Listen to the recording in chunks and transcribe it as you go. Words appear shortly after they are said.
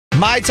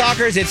My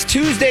Talkers, it's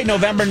Tuesday,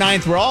 November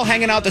 9th. We're all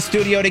hanging out the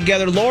studio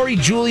together. Lori,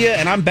 Julia,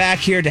 and I'm back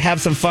here to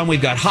have some fun.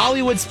 We've got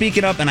Hollywood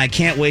speaking up, and I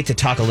can't wait to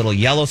talk a little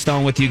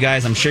Yellowstone with you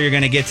guys. I'm sure you're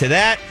going to get to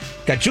that.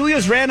 Got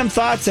Julia's random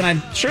thoughts, and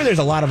I'm sure there's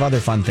a lot of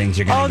other fun things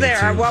you're going to get to.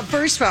 There are. Well,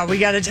 first of all, we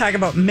got to talk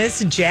about Miss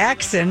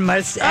Jackson.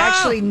 Must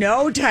actually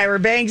know Tyra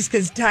Banks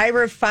because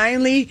Tyra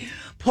finally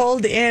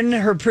pulled in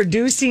her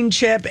producing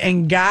chip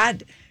and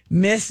got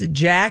Miss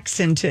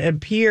Jackson to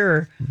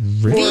appear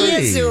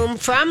via Zoom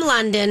from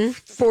London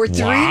for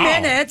 3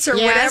 minutes or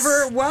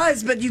whatever it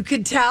was. But you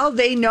could tell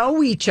they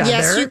know each other.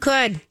 Yes, you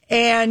could.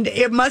 And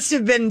it must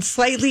have been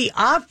slightly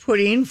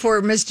off-putting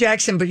for Miss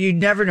Jackson, but you'd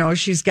never know.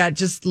 She's got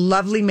just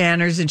lovely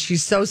manners and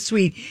she's so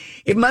sweet.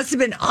 It must have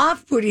been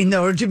off-putting,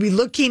 though, to be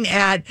looking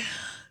at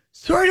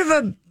sort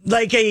of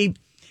a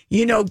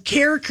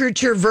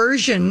caricature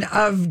version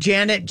of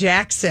Janet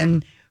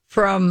Jackson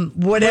from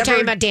whatever. We're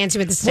talking about Dancing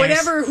with the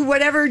Stars.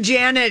 Whatever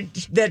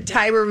Janet that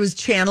Tyra was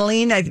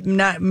channeling,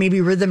 maybe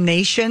Rhythm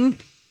Nation.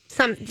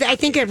 I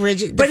think it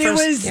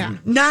was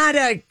not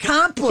a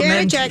compliment.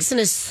 Janet Jackson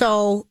is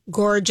so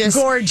gorgeous.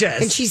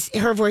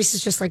 And her voice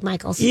is just like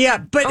Michael's. Yeah,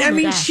 but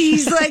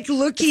she's like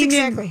looking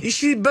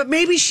exactly. But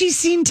maybe she's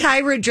seen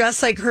Tyra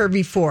dress like her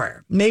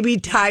before. Maybe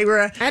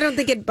Tyra. I don't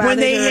think it bothers when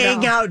they her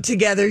hang out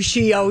together,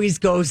 she always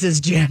goes as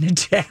Janet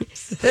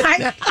Jackson.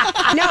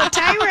 No,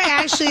 Tyra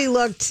actually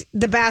looked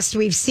the best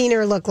we've seen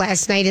her look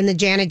last night in the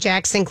Janet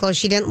Jackson clothes.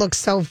 She didn't look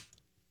so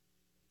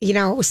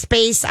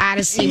Space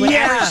Odyssey,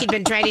 whatever she'd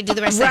been trying to do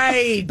the rest of the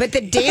night. But the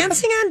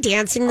dancing on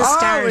Dancing the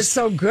Stars. It was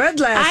so good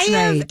last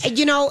night.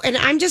 And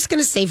I'm just going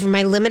to say from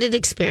my limited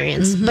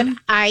experience, but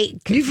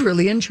You've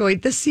really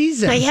enjoyed the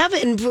season. I have.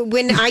 And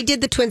when I did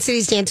the Twin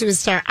Cities Dancing with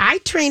the Stars, I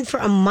trained for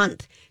a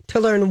month to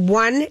learn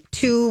 1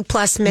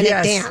 2+ minute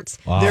dance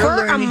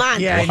for a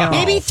month,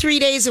 maybe 3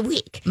 days a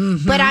week.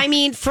 Mm-hmm. But I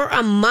mean, for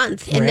a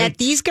month, and that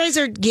these guys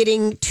are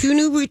getting 2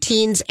 new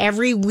routines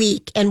every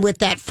week, and with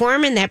that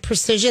form and that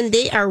precision,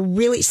 they are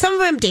really. Some of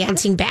them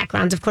dancing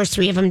backgrounds, of course,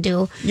 3 of them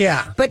do.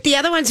 Yeah, but the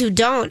other ones who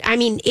don't, I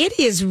mean, it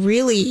is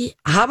really.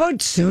 How about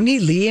Suni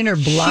Lee and her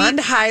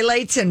blonde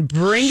highlights and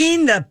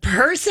bringing the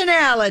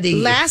personality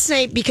last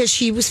night because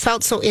she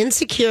felt so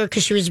insecure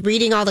because she was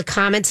reading all the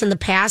comments in the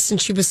past, and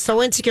she was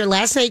so insecure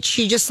last night.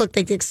 She just looked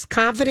like this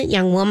confident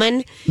young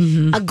woman,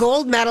 a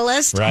gold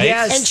medalist. Right.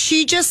 Yes. And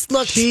she just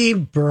looked. She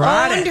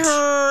brought it.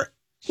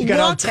 She got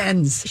all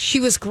 10s.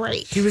 She was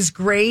great. She was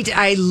great.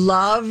 I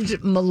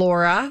loved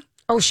Melora.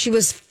 Oh, she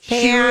was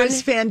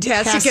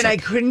fantastic. And I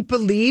couldn't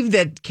believe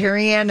that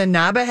Carrie Ann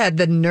Inaba had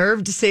the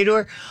nerve to say to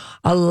her,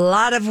 a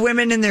lot of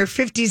women in their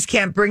 50s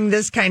can't bring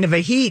this kind of a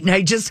heat. And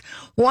I just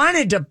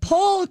wanted to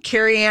pull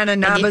Carrie Ann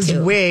Inaba's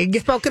wig.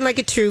 Spoken like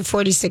a true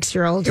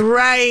 46-year-old.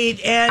 Right.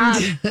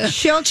 And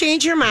she'll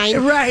change your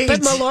mind. Right.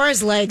 But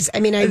Melora's legs, I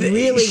mean, I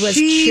really was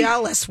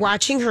jealous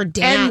watching her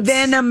dance. And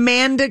then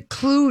Amanda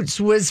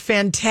Kloots was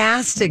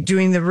fantastic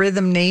doing the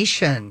Rhythm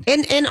Nation.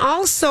 And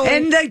also.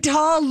 And the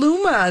tall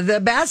Luma,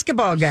 the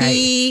basketball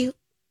guy.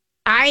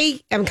 I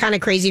am kind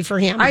of crazy for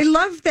him. I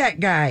love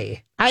that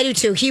guy. I do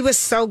too. He was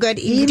so good.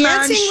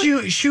 Iman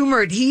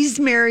Shumert. He's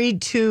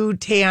married to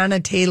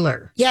Teyana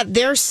Taylor. Yeah,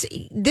 this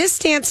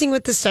Dancing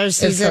with the Stars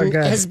season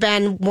has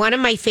been one of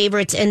my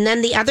favorites. And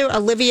then the other,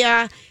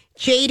 Olivia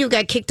Jade, who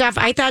got kicked off,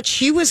 I thought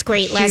she was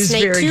great last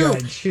night too.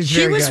 Good.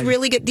 She was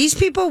really good. These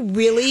people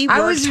really worked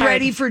I was hard.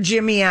 ready for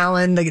Jimmy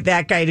Allen,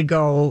 that guy, to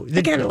go.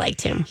 I kind of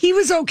liked him. He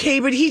was okay,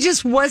 but he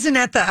just wasn't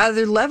at the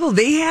other level.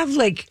 They have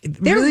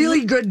they're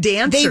really good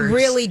dancers. They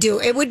really do.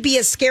 It would be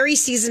a scary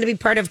season to be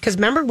part of because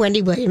remember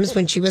Wendy Williams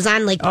when she was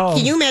on?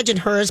 Can you imagine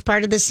her as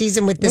part of the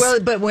season with this? Well,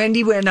 but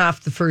Wendy went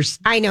off the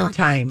first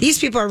time. These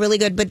people are really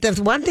good. But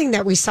the one thing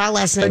that we saw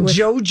last night was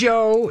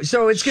JoJo.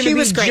 So it's going to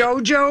be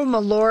JoJo,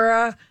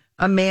 Melora,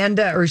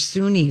 Amanda, or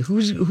Suni.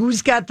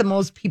 Who's got the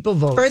most people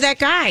vote? Or that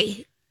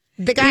guy.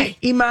 The guy.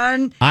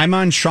 Iman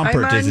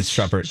Shumpert is his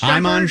Shumpert.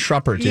 Iman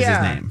Shumpert is his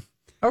name.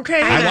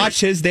 Okay. I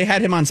watched they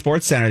had him on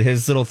SportsCenter,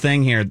 his little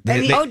thing here.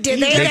 Did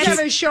they have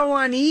a show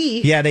on E?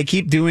 Yeah, they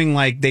keep doing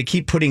they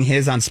keep putting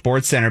his on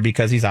SportsCenter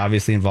because he's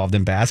obviously involved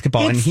in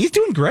basketball and he's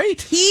doing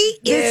great.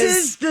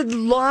 This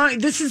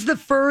is the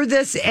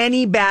furthest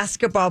any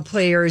basketball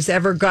player has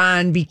ever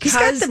gone because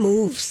he's got the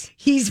moves.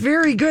 He's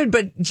very good,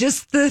 but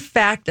just the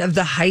fact of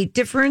the height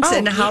difference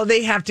and how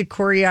they have to do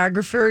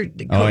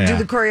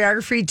the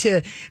choreography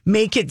to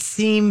make it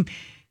seem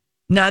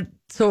not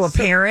so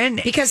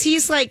apparent. Because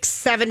he's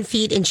 7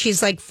 feet and she's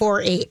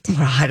 4'8". Well,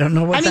 I don't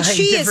know what the height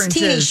difference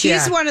is.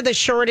 She's one of the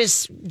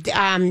shortest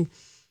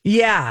dancers,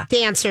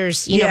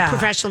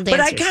 professional dancers. But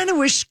I kind of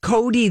wish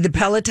Cody, the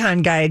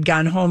Peloton guy, had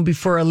gone home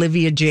before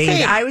Olivia Jade.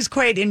 Same. I was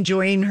quite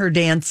enjoying her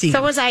dancing.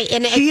 So was I.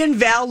 And she and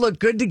Val look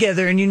good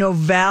together. And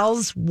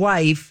Val's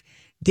wife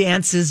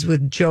dances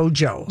with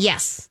JoJo.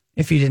 Yes.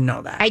 If you didn't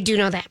know that. I do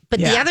know that. But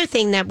the other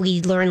thing that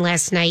we learned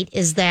last night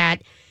is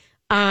that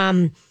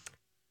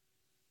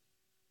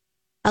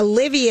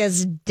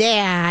Olivia's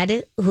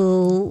dad,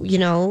 who,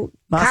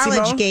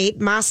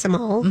 Collegegate,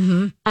 Massimo,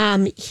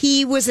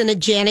 he was in a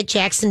Janet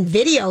Jackson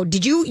video.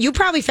 You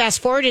probably fast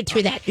forwarded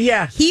through that.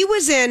 Yeah. He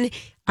was in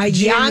A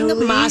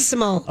young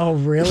Massimo. Oh,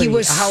 really? He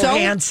was How so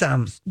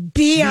handsome.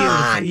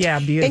 Beyond. Yeah,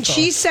 beautiful. And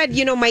she said,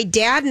 my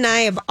dad and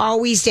I have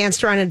always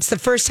danced around. It's the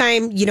first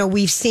time,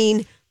 we've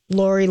seen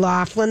Lori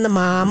Loughlin, the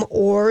mom,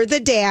 or the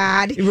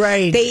dad.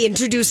 Right. They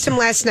introduced him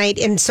last night,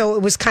 and so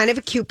it was kind of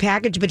a cute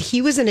package, but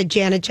he was in a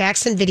Janet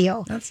Jackson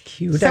video. That's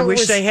cute. So I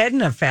wish they hadn't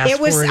have fast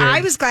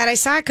I was glad I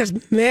saw it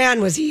because,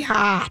 man, was he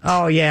hot.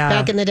 Oh, yeah.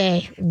 Back in the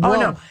day. Whoa. Oh,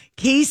 no.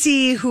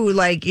 Casey, who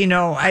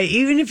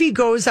even if he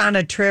goes on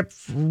a trip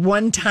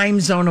one time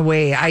zone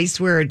away, I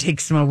swear it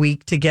takes him a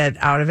week to get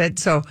out of it.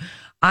 So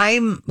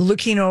I'm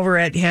looking over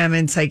at him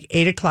and it's like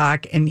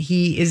 8:00 and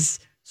he is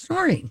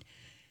snoring,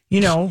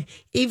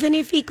 Even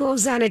if he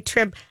goes on a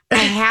trip a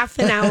half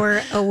an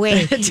hour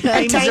away,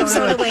 a time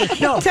zone away,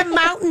 to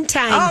mountain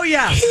time. Oh,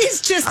 yeah.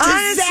 He's just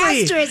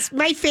Honestly. disastrous.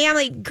 My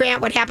family,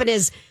 Grant, what happened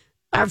is,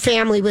 our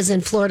family was in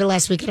Florida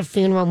last week at a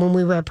funeral when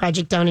we were at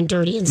Project Down and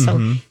Dirty. And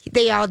so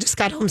they all just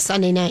got home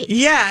Sunday night.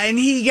 Yeah, and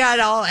he got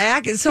all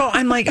active. So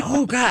I'm like,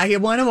 oh, God, I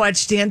want to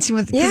watch Dancing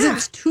with... Because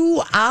it's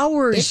 2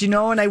 hours, and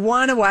I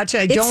want to watch it.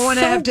 I don't want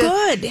to have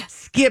to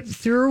skip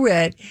through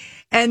it.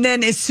 And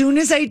then as soon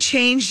as I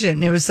changed it,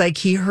 and it was like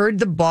he heard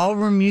the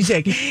ballroom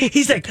music,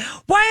 he's like,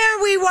 why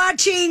aren't we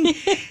watching,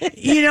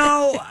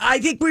 I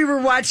think we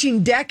were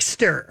watching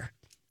Dexter.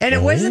 And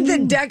it wasn't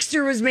that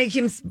Dexter was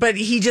making, but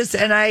he just,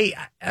 and I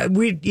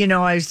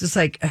was just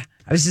like, I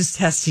was just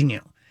testing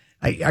you.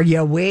 Are you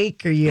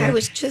awake? I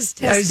was just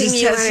testing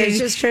you. I was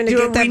just trying to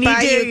get that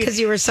by you because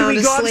you were sound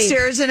asleep. Can we go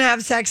upstairs and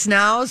have sex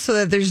now so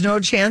that there's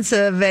no chance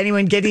of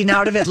anyone getting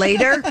out of it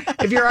later?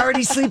 If you're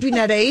already sleeping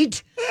at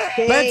 8?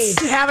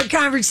 Let's have a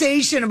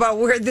conversation about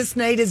where this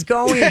night is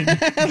going.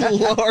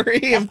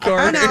 Lori, of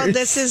course. Oh, no,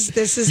 this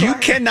is You Lori.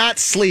 cannot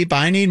sleep.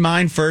 I need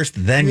mine first,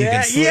 then you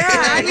can sleep. Yeah,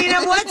 I mean,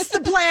 what's the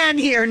plan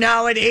here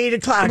now at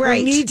 8:00? Right.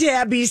 We need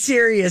to be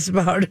serious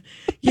about,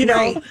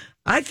 Right.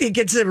 I think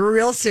it's a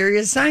real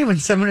serious sign when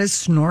someone is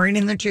snoring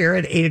in the chair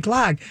at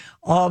 8:00,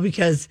 all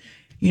because,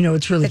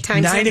 it's really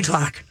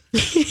 9:00.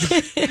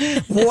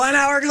 1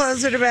 hour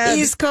closer to bed.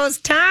 East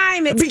Coast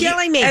time. It's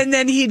killing me. And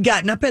then he'd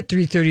gotten up at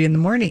 3:30 in the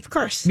morning. Of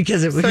course.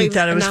 Because he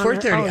thought it was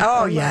 4:30.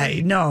 Oh, yeah.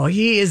 No,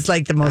 he is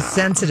like the most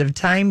sensitive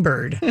time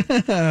bird.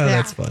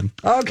 That's fun.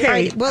 Okay. All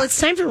right, well, it's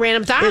time for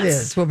Random Thoughts. It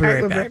is. We'll be right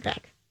back. We'll be right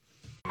back.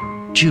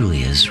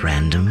 Julia's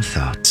Random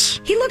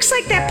Thoughts. He looks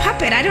like that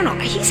puppet. I don't know.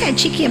 He's had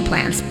cheeky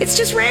implants. It's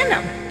just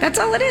random. That's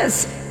all it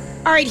is.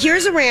 All right,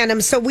 here's a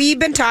random. So we've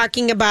been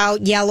talking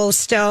about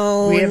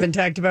Yellowstone. We haven't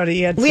talked about it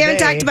yet. We haven't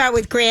talked about it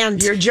with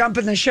Grant. You're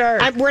jumping the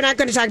shark. We're not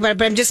going to talk about it,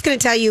 but I'm just going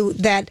to tell you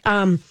that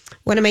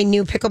one of my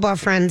new pickleball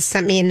friends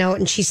sent me a note,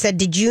 and she said,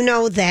 "Did you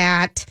know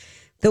that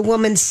the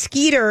woman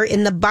Skeeter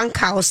in the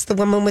bunkhouse, the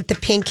woman with the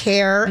pink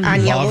hair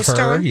on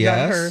Yellowstone, her,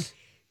 yes.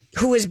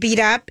 who was beat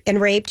up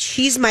and raped,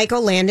 she's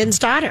Michael Landon's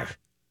daughter."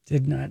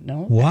 Did not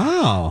know.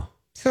 Wow.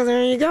 So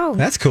there you go.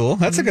 That's cool.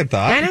 That's a good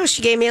thought. I know.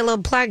 She gave me a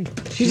little plug.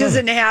 She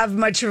doesn't have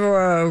much of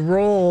a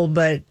role,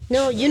 but...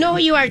 No, you know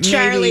you are,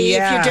 Charlie,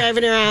 if you're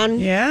driving around.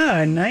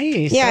 Yeah,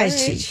 nice. Yeah, right.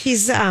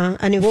 she's a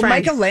new friend. Well,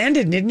 Michael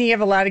Landon, didn't he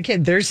have a lot of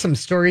kids? There's some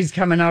stories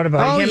coming out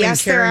about him and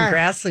Karen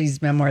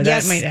Grassley's memoir.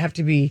 That might have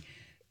to be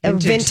a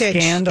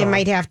vintage scandal. It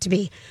might have to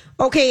be.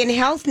 Okay, in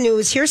health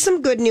news, here's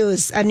some good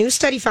news. A new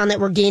study found that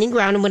we're gaining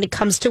ground when it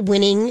comes to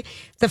winning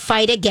the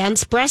fight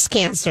against breast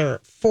cancer.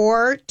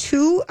 For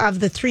 2 of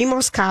the 3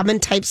 most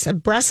common types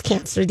of breast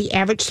cancer, the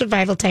average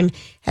survival time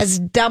has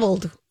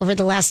doubled over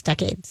the last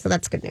decade. So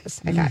that's good news.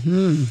 I got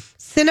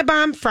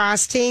Cinnabon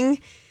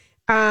frosting,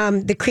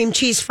 the cream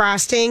cheese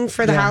frosting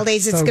for the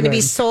holidays. It's going to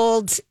be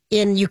sold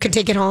you can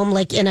take it home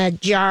like in a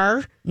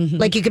jar.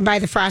 Like you can buy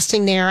the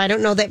frosting there. I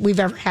don't know that we've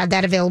ever had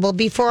that available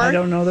before. I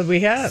don't know that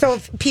we have. So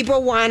if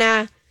people want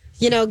to,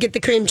 get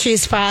the cream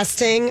cheese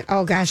frosting,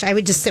 oh gosh, I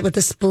would just sit with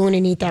a spoon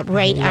and eat that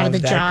right out of the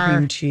jar.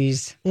 Cream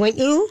cheese. Wouldn't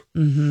you?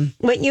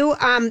 Mm-hmm. Wouldn't you?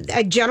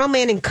 A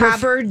gentleman in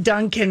Prefer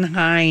Duncan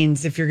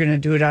Hines if you're going to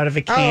do it out of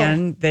a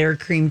can. Their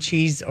cream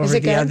cheese over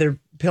the other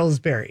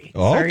Pillsbury.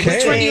 Okay.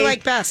 Which one do you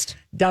like best?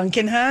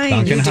 Duncan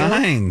Hines. Duncan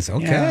Hines.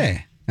 Okay.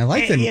 Yeah. I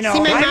like the...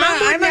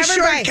 I'm a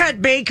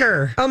shortcut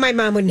baker. Oh, my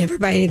mom would never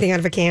buy anything out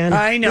of a can.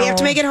 I know. We have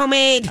to make it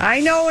homemade.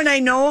 I know, and I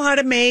know how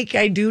to make.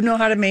 I do know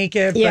how to make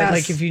it. Yes.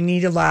 But, if you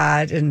need a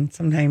lot, and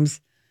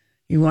sometimes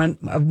you want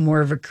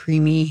more of a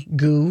creamy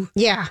goo.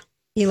 Yeah,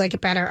 you like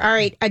it better. All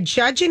right. A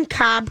judge in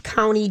Cobb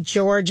County,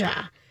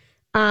 Georgia,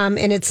 and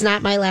it's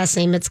not my last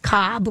name. It's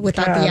Cobb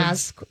without the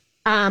S,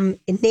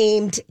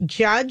 named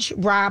Judge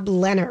Rob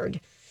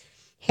Leonard,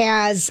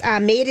 has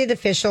made it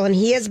official, and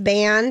he has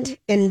banned,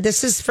 and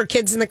this is for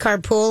kids in the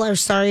carpool. I'm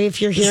sorry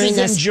if you're hearing this.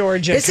 This is in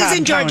Georgia. This is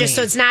in Georgia, County.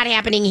 so it's not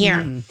happening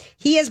here.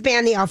 He has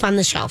banned the Elf on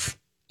the Shelf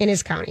in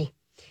his county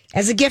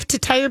as a gift to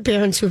tired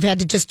parents who've had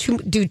to just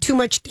do too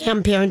much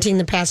damn parenting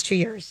the past 2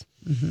 years.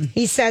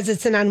 He says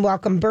it's an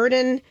unwelcome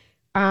burden.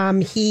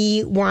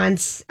 He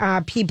wants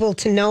people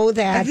to know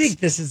that. I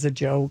think this is a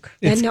joke.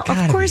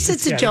 Of course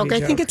it's a joke.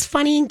 I think it's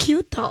funny and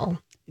cute, though.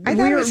 I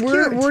thought it was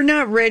cute. We're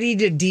not ready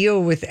to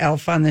deal with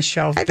Elf on the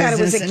Shelf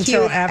business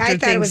until after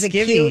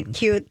Thanksgiving. It was a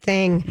cute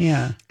thing.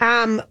 Yeah.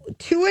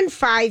 2 in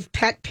 5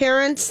 pet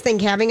parents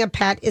think having a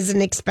pet is as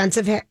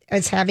expensive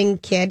as having a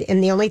kid.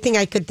 And the only thing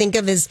I could think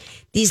of is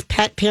these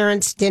pet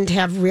parents didn't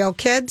have real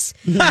kids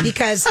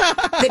because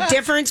the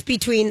difference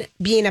between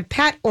being a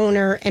pet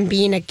owner and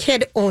being a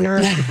kid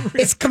owner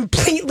is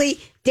completely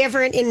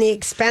different in the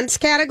expense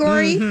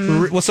category.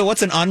 Mm-hmm. Well, so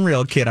what's an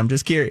unreal kid? I'm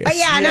just curious.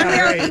 An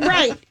unreal,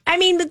 right. I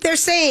mean, but they're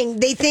saying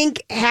they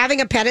think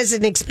having a pet is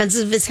as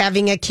expensive as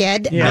having a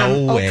kid.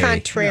 No way. Au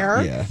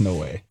contraire. Yeah, no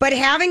way. But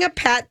having a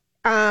pet,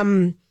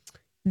 the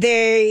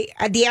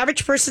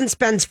average person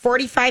spends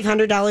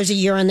 $4,500 a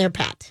year on their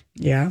pet.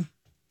 Yeah.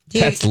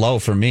 That's low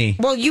for me.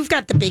 Well, you've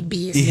got the big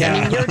bees. Yeah.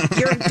 I mean,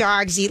 your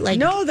dogs eat like...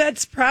 No,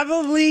 that's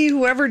probably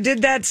whoever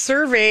did that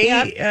survey,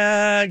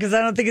 because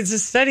I don't think it's a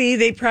study.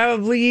 They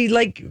probably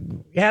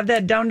have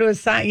that down to a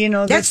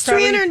science. That's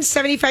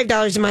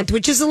 $375 a month,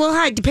 which is a little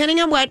high,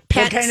 depending on what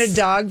pets... What kind of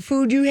dog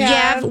food you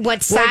have.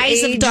 What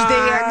size of dogs.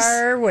 They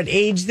are, what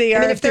age they are.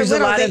 I mean, if there's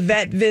little, a lot of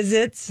vet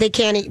visits. They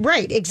can't eat.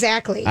 Right,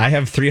 exactly. I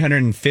have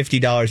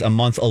 $350 a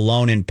month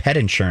alone in pet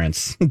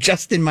insurance,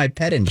 just in my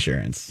pet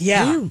insurance.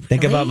 Yeah.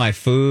 Think about my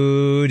food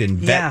and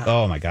vet. Yeah.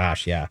 Oh my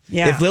gosh, yeah.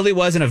 Yeah. If Lily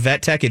wasn't a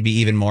vet tech, it'd be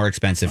even more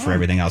expensive for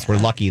everything else. We're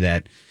lucky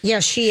that she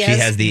is. She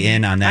has the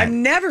in on that.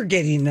 I'm never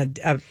getting a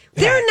pet.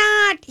 They're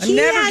not. I'm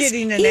never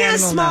getting an animal. He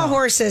has small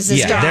horses.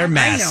 They're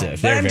massive. I know,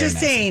 but I'm just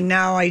saying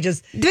now.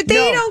 But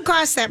they don't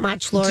cost that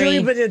much,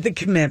 Lori. But the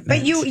commitment.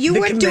 But you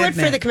would do it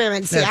for the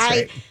commitment. See,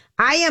 right.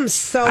 I am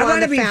so. I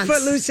want to be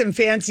footloose and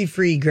fancy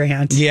free,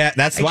 Grant. Yeah,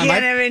 that's why I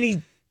can't have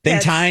any. Then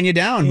tying you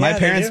down. Yeah, my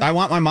parents, I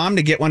want my mom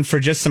to get one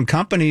for just some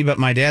company, but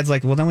my dad's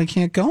like, well, then we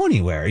can't go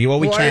anywhere. We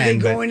can. Are they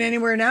going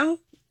anywhere now?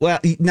 Well,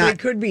 not. They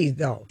could be,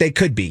 though. They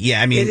could be.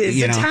 Yeah, I mean, it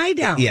is a tie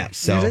down. Yeah,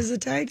 so it is a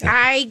tie down.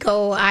 I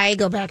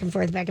go back and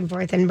forth,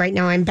 and right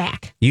now I'm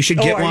back. You should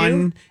get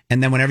one,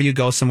 and then whenever you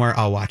go somewhere,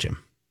 I'll watch him.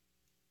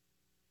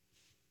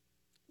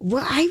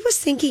 Well, I was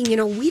thinking,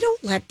 we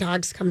don't let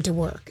dogs come to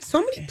work. So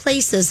many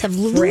places have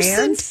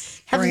loosened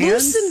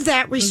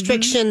that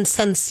restriction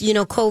since,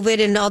 COVID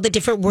and all the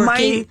different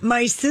working.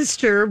 My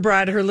sister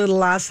brought her little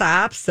Lhasa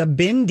Apso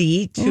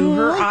Bindi to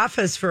her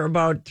office for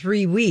about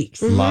 3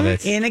 weeks. Love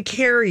it. In a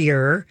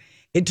carrier.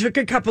 It took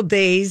a couple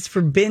days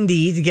for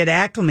Bindi to get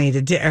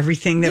acclimated to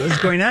everything that was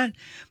going on.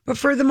 But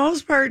for the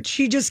most part,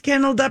 she just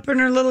kenneled up in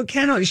her little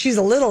kennel. She's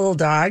a little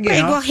dog, you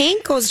know. Well,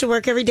 Hank goes to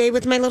work every day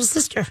with my little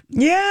sister.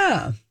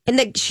 Yeah.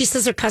 And she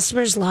says her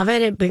customers love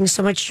it. It brings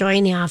so much joy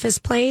in the office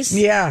place.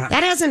 Yeah.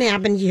 That hasn't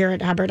happened here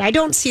at Hubbard. I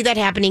don't see that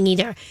happening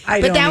either.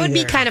 But that would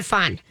be kind of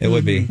fun. It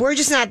would be. We're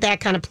just not that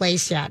kind of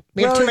place yet.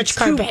 We have too much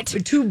carpet.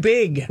 Too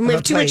big. We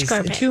have too much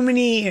carpet. Too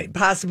many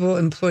possible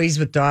employees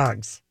with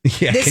dogs.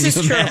 Yeah, this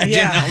is true.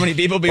 Imagine how many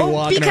people be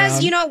walking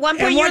because, around? At one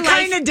point and in your what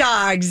life... kind of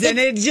dogs? And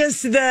it's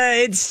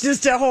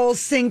just a whole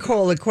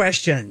sinkhole of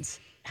questions.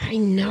 I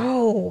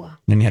know.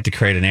 Then you have to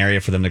create an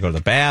area for them to go to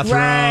the bathroom.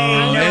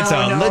 Right. It's a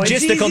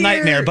logistical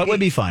nightmare, but would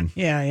be fun.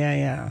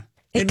 Yeah.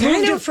 It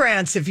move to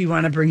France if you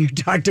want to bring your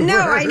dog to work. No,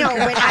 I know,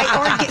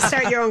 but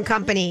start your own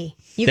company.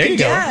 You there can you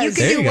go. You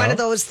can do one of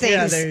those things.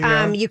 Yeah, there you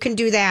go. You can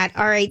do that.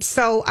 All right.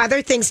 So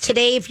other things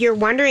today, if you're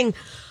wondering,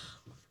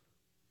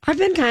 I've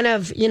been kind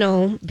of,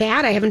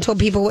 bad. I haven't told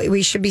people what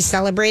we should be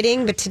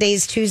celebrating, but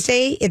today's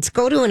Tuesday. It's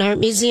Go to an Art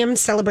Museum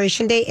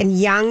Celebration Day and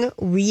Young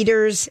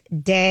Readers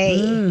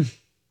Day,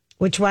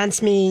 which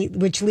leads me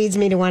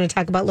to want to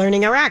talk about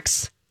Learning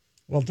RX.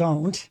 Well,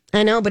 don't.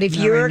 I know, but if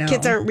your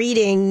kids aren't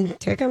reading,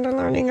 take them to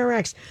Learning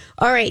RX.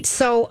 All right,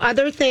 so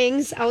other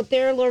things out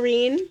there,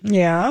 Laureen?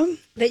 Yeah.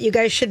 That you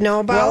guys should know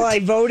about? Well, I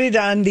voted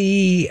on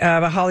the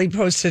Holly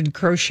posted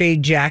crochet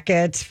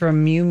jacket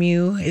from Miu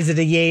Miu. Is it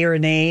a yay or a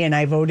nay? And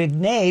I voted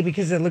nay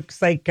because it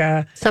looks like...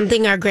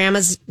 something our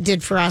grandmas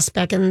did for us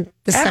back in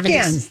the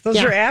Afghans. 70s. Those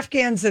are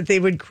Afghans that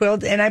they would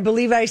quilt. And I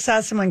believe I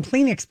saw some on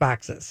Kleenex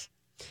boxes.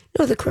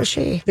 No, the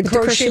crochet. The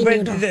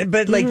crochet,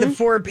 but like the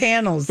 4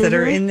 panels that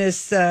are in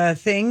this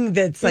thing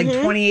that's like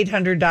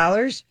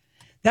 $2,800.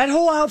 That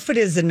whole outfit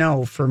is a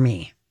no for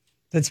me.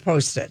 That's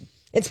posted.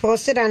 It's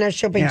posted on our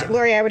show page. Yeah.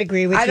 Lori, I would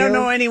agree with you. I don't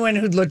know anyone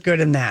who'd look good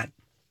in that.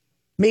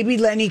 Maybe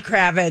Lenny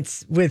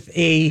Kravitz with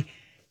a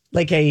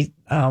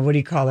what do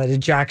you call it? A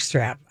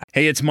jockstrap.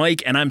 Hey, it's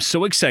Mike, and I'm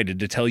so excited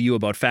to tell you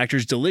about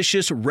Factor's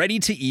delicious,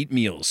 ready-to-eat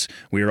meals.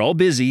 We are all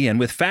busy, and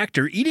with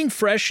Factor, eating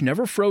fresh,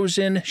 never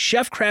frozen,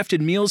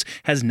 chef-crafted meals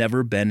has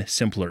never been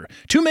simpler.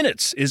 2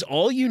 minutes is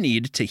all you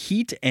need to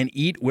heat and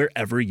eat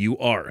wherever you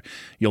are.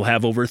 You'll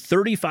have over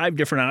 35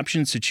 different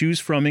options to choose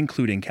from,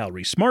 including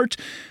Calorie Smart,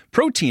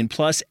 Protein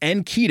Plus,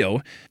 and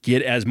Keto.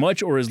 Get as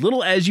much or as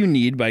little as you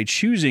need by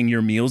choosing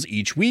your meals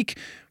each week.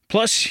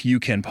 Plus, you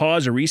can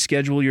pause or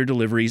reschedule your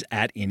deliveries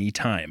at any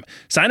time.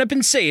 Sign up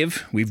and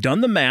save. We've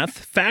done the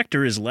math.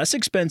 Factor is less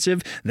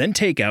expensive than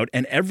takeout,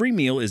 and every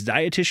meal is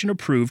dietitian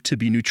approved to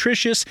be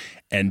nutritious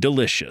and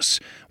delicious.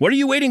 What are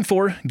you waiting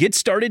for? Get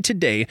started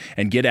today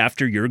and get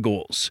after your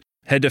goals.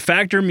 Head to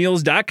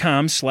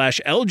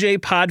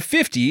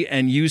factormeals.com/LJPod50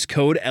 and use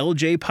code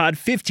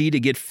LJPod50 to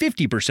get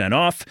 50%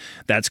 off.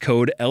 That's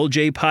code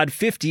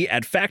LJPod50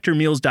 at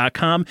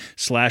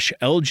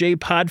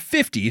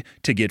factormeals.com/LJPod50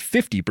 to get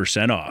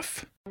 50%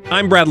 off.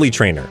 I'm Bradley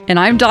Trainer. And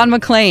I'm Don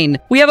McClain.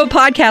 We have a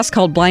podcast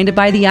called Blinded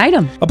by the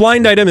Item. A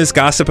blind item is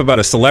gossip about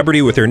a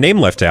celebrity with their name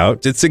left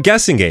out. It's a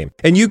guessing game,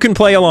 and you can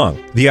play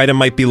along. The item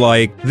might be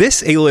like,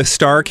 this A-list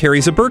star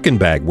carries a Birkin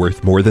bag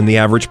worth more than the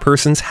average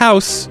person's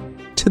house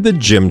to the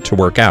gym to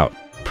work out.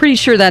 Pretty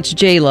sure that's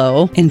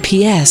J-Lo. And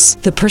P.S.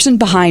 the person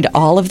behind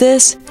all of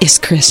this is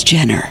Kris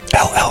Jenner,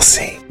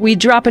 LLC. We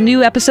drop a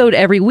new episode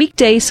every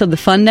weekday so the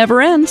fun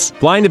never ends.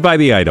 Blinded by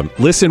the Item.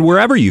 Listen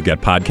wherever you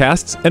get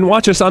podcasts and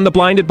watch us on the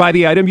Blinded by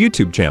the Item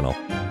YouTube channel.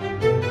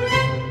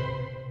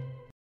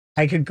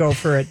 I could go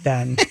for it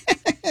then.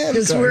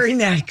 Just wearing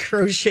that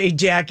crochet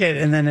jacket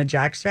and then a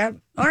jockstrap.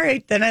 All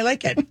right, then I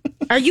like it.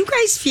 Are you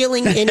guys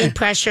feeling any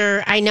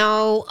pressure? I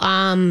know,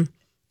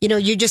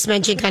 you just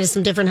mentioned kind of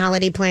some different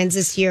holiday plans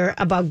this year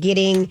about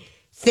getting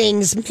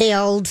things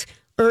mailed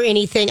or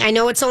anything. I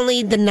know it's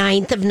only the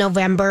 9th of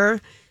November,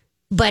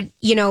 but,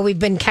 we've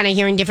been kind of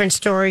hearing different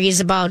stories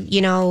about,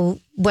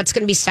 what's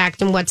going to be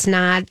stocked and what's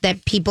not, that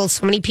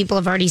so many people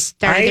have already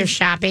started their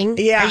shopping.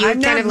 Yeah, I'm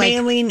not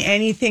mailing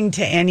anything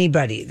to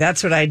anybody.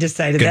 That's what I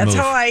decided. That's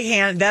how I'm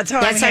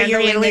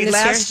handling it.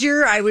 Last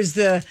year,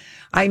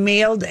 I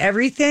mailed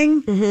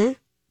everything. Mm-hmm.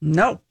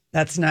 Nope,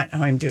 that's not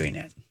how I'm doing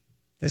it.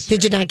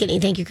 Did you not get any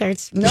thank you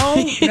cards? No.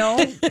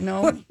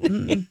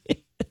 Mm-mm.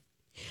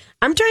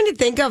 I'm trying to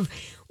think of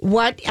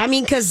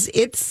because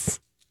it's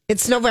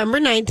November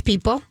 9th,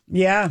 people.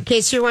 Yeah. In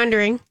case you're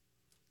wondering.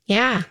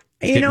 Yeah.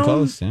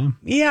 Close, yeah.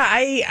 Yeah,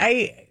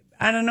 I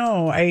don't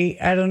know. I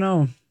don't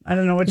know. I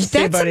don't know what to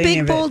say about it. That's a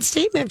big, bold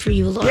statement for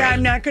you, Lori. Yeah,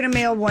 I'm not going to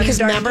mail one. Because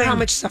remember how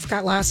much stuff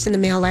got lost in the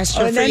mail last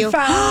year for you? And then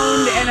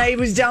found, and I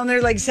was down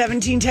there like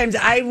 17 times.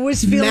 I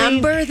was feeling...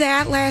 Remember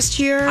that last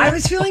year? I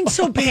was feeling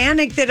so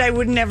panicked that I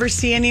would never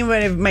see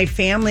anyone of my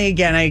family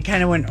again. I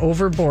kind of went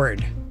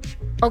overboard.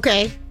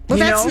 Okay. Well,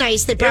 that's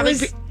nice. They probably...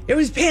 It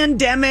was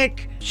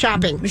pandemic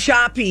shopping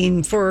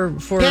for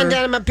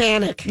pandemic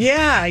panic.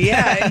 Yeah.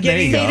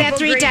 Say that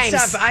 3 times.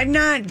 Stuff. I'm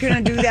not going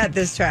to do that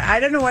this time. I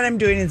don't know what I'm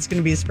doing. It's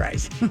going to be a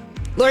surprise.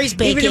 Lori's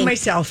baking. Even to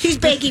myself. She's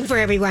baking for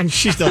everyone.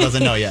 She still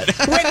doesn't know yet.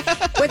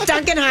 with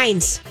Duncan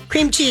Hines.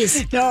 Cream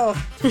cheese. No.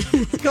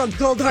 It's called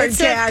Cold Hard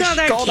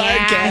Cash. Cold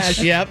Hard Cash.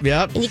 Yep.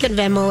 And you can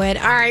Venmo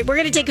it. All right, we're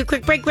going to take a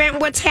quick break. Grant,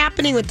 what's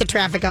happening with the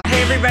traffic?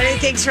 Hey, everybody.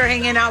 Thanks for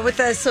hanging out with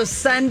us. So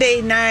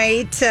Sunday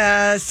night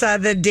saw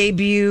the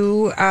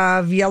debut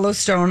of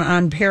Yellowstone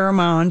on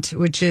Paramount,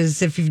 which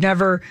is, if you've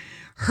never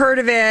heard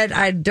of it,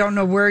 I don't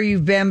know where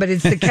you've been, but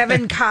it's the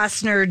Kevin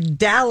Costner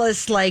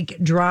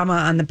Dallas-like drama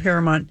on the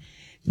Paramount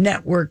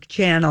Network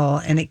channel,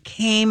 and it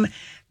came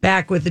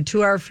back with a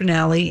 2-hour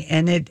finale,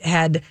 and it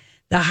had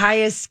the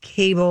highest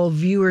cable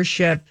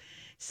viewership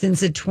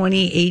since the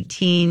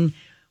 2018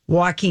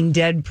 Walking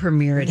Dead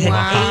premiere. It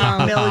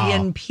had 8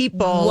 million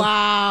people.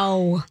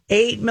 Wow.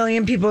 8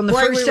 million people in the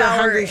first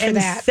hour and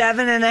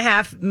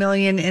 7.5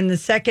 million in the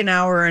second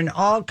hour, and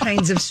all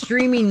kinds of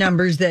streaming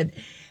numbers that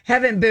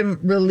haven't been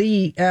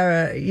released,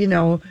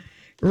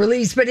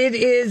 but it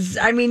is,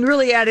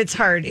 really at its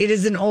heart, it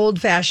is an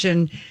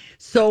old-fashioned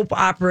soap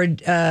opera,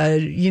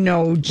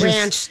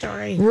 ranch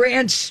story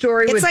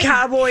with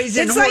cowboys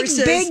and horses.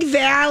 It's like Big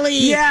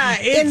Valley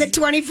in the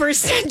 21st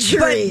century.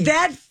 But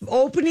that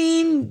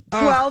opening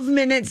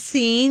 12-minute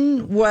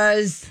scene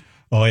was...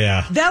 Oh,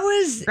 yeah. That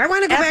was... I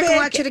want to go back and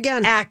watch it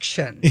again.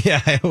 Action. Yeah,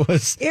 it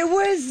was. It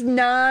was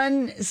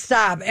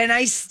non-stop. And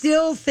I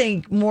still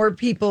think more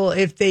people,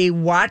 if they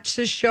watch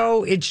the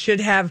show, it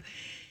should have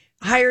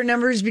higher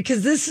numbers,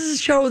 because this is a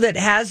show that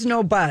has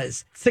no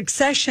buzz.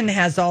 Succession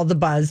has all the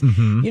buzz.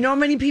 Mm-hmm. You know how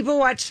many people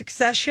watch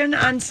Succession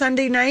on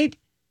Sunday night?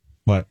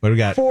 What do we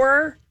got?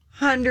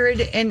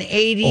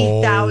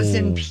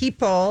 480,000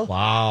 people.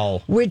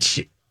 Wow.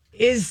 Which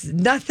is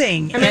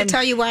nothing. I'm going to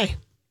tell you why.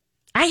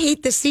 I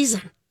hate this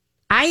season.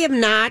 I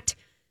am not.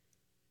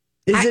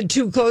 Is it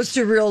too close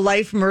to real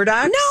life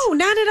Murdoch? No,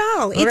 not at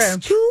all. Okay.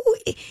 It's too...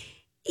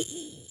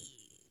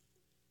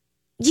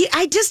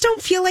 I just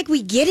don't feel like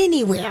we get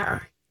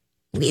anywhere.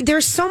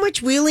 There's so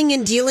much wheeling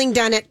and dealing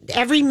done at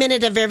every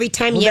minute of every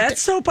time. Well,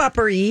 that's soap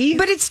opera-y.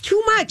 But it's too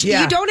much.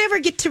 Yeah. You don't ever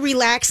get to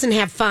relax and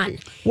have fun.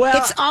 Well,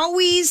 it's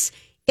always,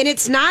 and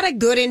it's not a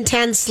good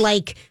intense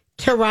like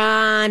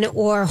Tehran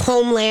or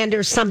Homeland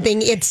or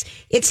something. It's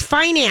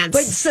finance.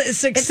 But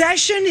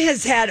Succession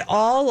has had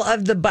all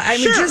of the.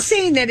 Just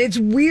saying that it's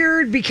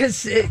weird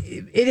because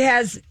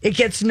it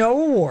gets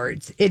no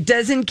awards. It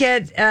doesn't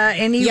get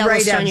any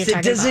write-ups.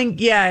 It doesn't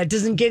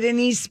get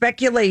any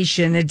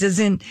speculation. It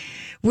doesn't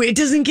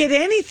get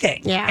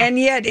anything. Yeah. And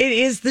yet it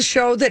is the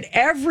show that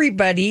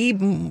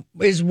everybody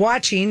is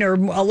watching, or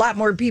a lot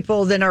more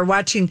people than are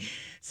watching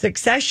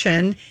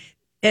Succession.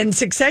 and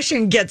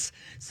Succession gets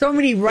so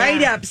many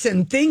write-ups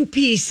and think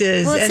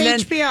pieces. Well, it's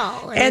and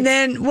HBO. And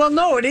then, well,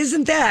 no, it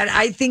isn't that.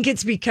 I think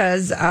it's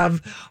because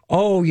of,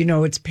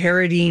 it's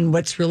parodying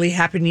what's really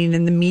happening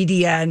in the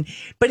media.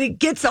 But it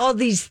gets all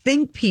these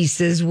think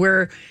pieces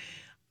where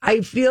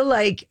I feel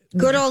like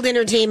good old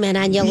entertainment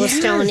on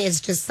Yellowstone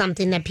is just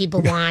something that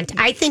people want.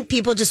 I think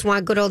people just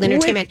want good old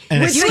entertainment.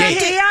 With the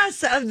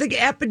chaos of the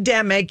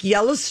epidemic,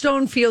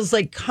 Yellowstone feels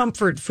like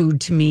comfort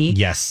food to me.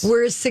 Yes.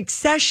 Whereas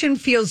Succession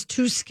feels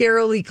too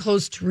scarily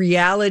close to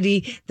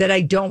reality that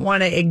I don't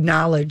want to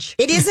acknowledge.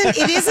 It isn't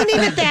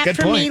even that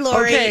for me,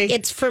 Lori. Okay.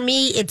 It's for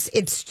me,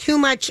 it's too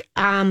much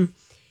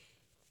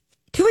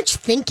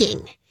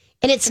thinking.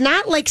 And it's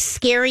not like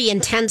scary,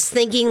 intense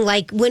thinking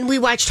like when we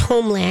watched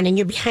Homeland and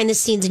you're behind the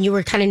scenes and you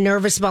were kind of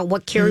nervous about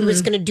what Carrie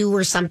was going to do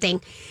or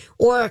something,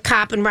 or a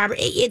cop and Robert.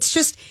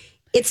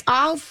 It's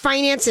all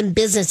finance and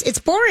business. It's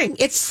boring.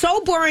 It's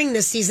so boring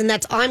this season.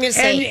 That's all I'm going to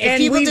say. And if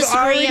people we've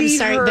disagree, I'm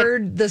sorry.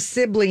 Heard the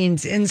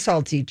siblings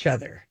insult each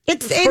other.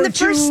 It's for in the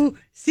first 2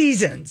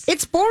 seasons.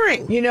 It's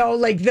boring.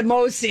 Like the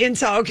most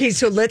insult. Okay,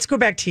 so let's go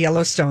back to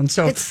Yellowstone.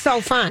 So it's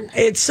so fun.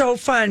 It's so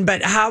fun.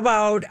 But how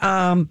about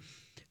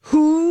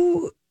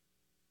who?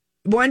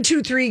 1,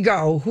 2, 3,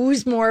 go.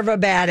 Who's more of a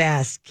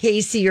badass,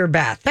 Casey or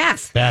Beth?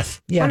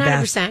 Beth. Yeah,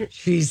 100%. Beth.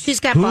 She's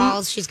got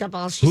balls. She's got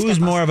balls.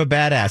 Who's more of a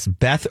badass,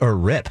 Beth or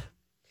Rip?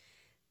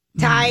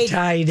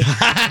 Tied.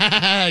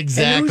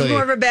 Exactly. And who's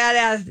more of a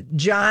badass,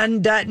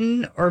 John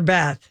Dutton or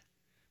Beth?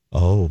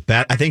 Oh,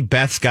 Beth. I think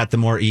Beth's got the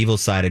more evil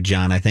side of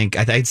John.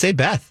 I'd say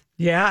Beth.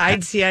 Yeah,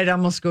 I'd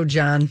almost go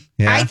John.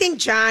 Yeah. I think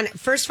John,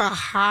 first of all,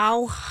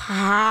 how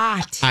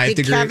hot did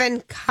agree.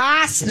 Kevin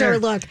Costner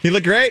look? He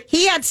looked great.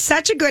 He had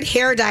such a good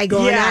hair dye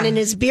going on and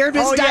his beard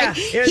was dyed.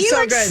 Yeah. He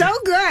looked so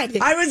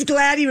good. I was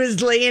glad he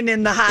was laying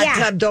in the hot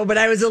tub though, but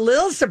I was a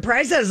little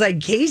surprised. I was like,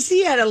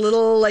 Casey had a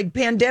little like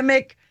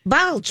pandemic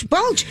bulge.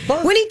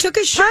 When he took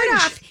his shirt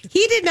off,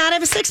 he did not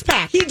have a six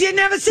pack. He didn't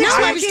have a six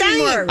pack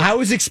anymore. I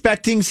was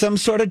expecting some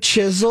sort of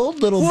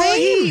chiseled little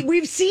thing.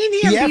 We've seen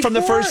him before. from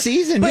the first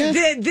season. But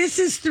this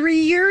is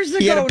 3 years ago now.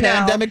 He had a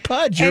pandemic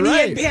pudge. You're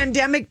right. He had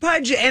pandemic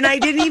pudge, and I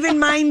didn't even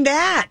mind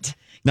that.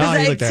 No,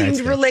 it seemed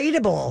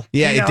relatable.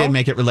 Yeah, it did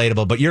make it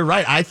relatable. But you're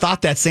right. I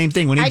thought that same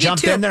thing. When he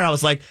jumped in there, I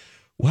was like,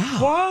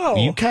 wow.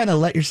 You kind of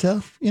let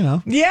yourself,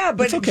 Yeah,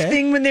 but it's okay. The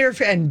thing when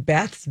and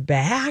Beth's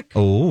back.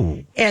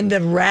 Oh. And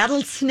the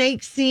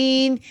rattlesnake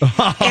scene.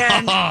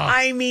 And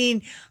I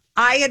mean,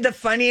 I had the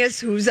funniest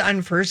Who's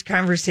on First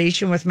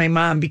conversation with my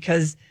mom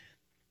because,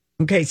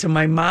 so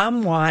my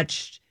mom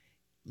watched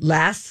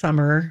last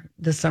summer,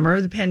 the summer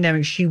of the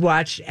pandemic, she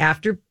watched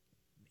after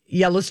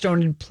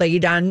Yellowstone had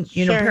played on,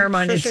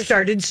 Paramount. It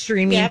started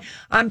streaming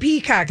on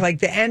Peacock like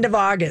the end of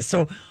August.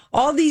 So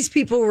all these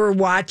people were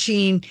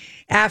watching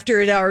after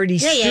it already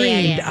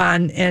streamed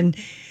on. And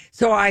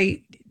so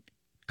I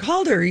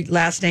called her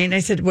last night and I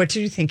said, what did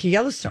you think of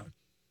Yellowstone?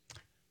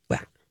 Well,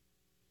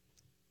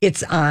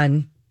 it's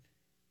on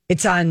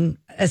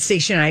a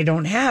station I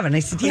don't have. And I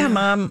said, yeah,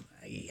 Mom,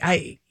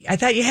 I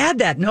thought you had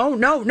that. No,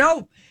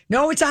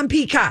 it's on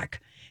Peacock.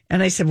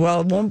 And I said,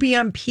 well, it won't be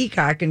on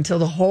Peacock until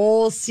the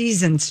whole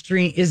season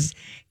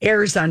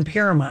airs on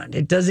Paramount.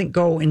 It doesn't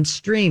go in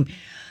stream.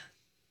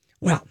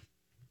 Well,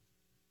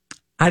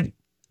 I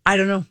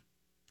don't know.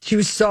 She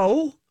was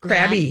so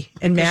crabby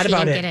and mad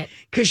about it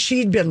because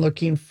she'd been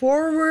looking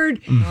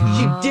forward.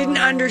 She didn't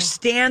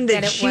understand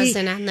that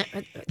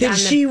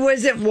she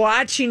wasn't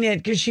watching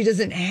it because she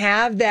doesn't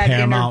have that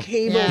Paramount. in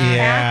her cable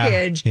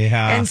package.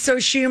 Yeah. And so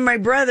she and my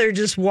brother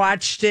just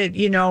watched it,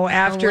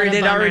 after it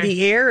had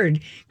already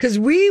aired because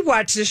we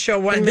watch the show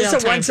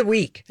once a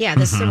week. Yeah,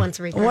 this is once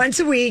a week.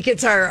 Once a week.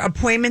 It's our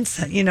appointments,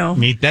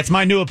 That's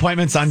my new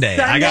appointment Sunday.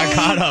 I got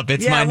caught up.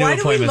 It's my new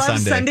appointment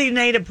Sunday. Sunday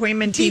night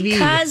appointment TV?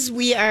 Because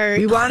we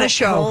want a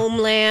show.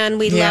 Homeland.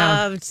 We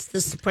loved The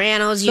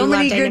Sopranos. So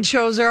many good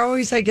shows are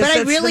always, I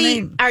guess. But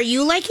are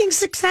you liking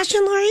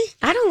Succession, Lori?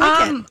 I don't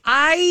like it.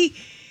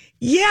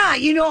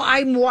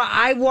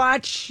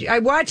 I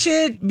watch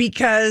it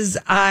because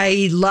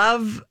I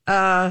love,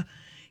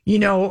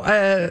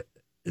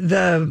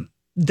 the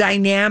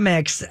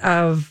dynamics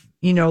of,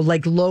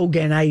 like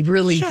Logan. I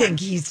really think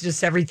he's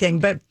just everything.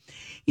 But,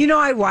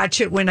 I watch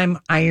it when I'm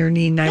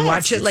ironing. I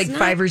watch it like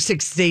 5 or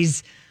 6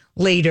 days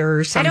later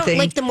or something. I don't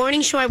like the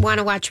morning show. I want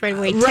to watch right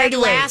away. Ted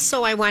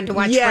Lasso, I want to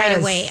watch right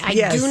away. I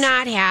do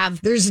not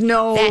have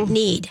that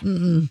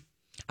need.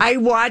 I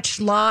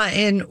watch Law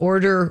and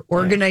Order,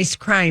 Organized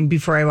Crime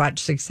before I watch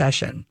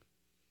Succession.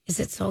 Is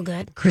it so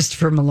good?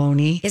 Christopher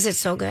Maloney. Is it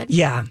so good?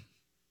 Yeah.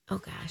 Oh,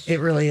 gosh. It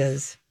really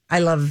is. I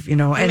love,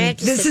 and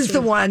this is the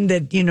one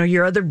that,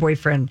 your other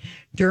boyfriend,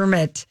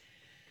 Dermot,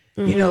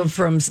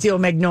 from Steel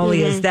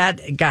Magnolias,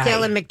 that guy.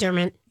 Dylan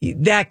McDermott.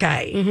 That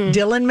guy.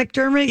 Dylan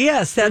McDermott?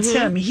 Yes, that's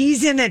him.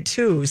 He's in it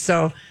too.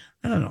 So,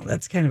 I don't know.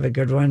 That's kind of a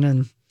good one.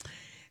 And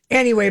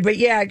anyway, but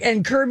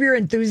and Curb Your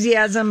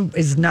Enthusiasm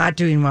is not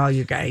doing well,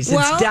 you guys.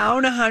 It's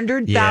down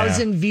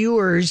 100,000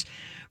 viewers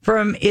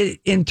from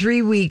it in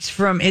 3 weeks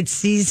from its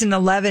season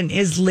 11.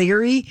 Is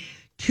Larry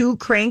too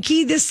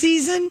cranky this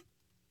season?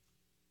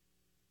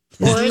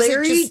 Is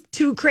Larry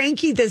too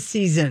cranky this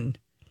season?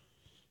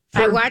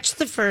 I watched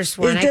the first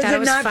one. I thought it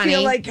was funny. Does it not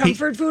feel like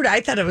comfort food?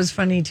 I thought it was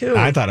funny, too.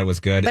 I thought it was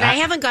good. But I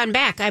haven't gone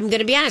back. I'm going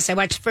to be honest. I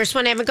watched the first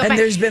one. I haven't gone back. And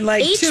there's been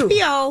like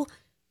HBO, 2.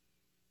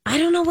 I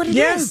don't know what it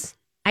is.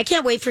 I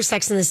can't wait for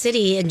Sex and the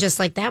City and just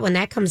like that when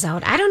that comes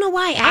out. I don't know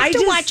why. I have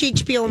to watch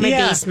HBO in my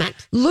basement.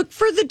 Look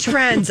for the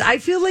trends. I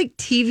feel like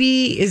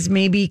TV is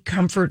maybe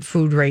comfort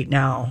food right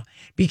now.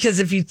 Because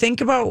if you think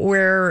about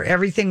where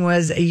everything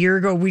was a year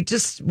ago, we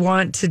just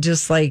want to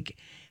just like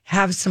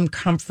have some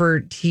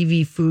comfort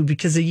TV food,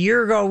 because a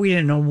year ago we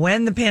didn't know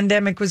when the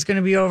pandemic was going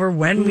to be over,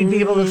 when we'd be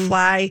able to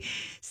fly,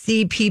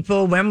 see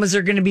people, when was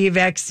there going to be a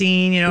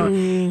vaccine.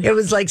 It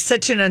was like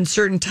such an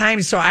uncertain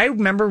time. So I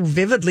remember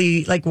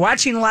vividly like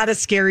watching a lot of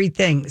scary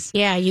things.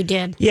 Yeah, you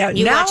did. Yeah.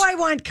 I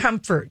want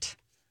comfort.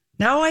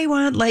 Now I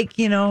want like,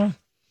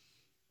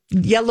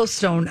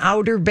 Yellowstone,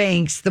 Outer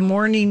Banks, The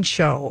Morning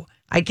Show.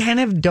 I kind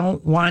of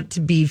don't want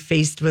to be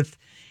faced with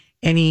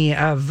any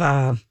of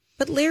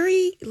But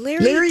Larry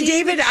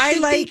David, I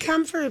like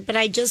comfort, but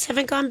I just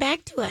haven't gone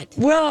back to it.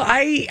 Well,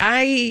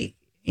 I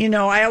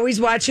always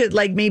watch it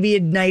like maybe a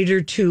night or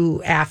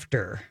two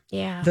after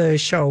the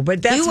show.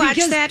 But that's you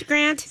watched that,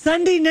 Grant?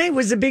 Sunday night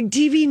was a big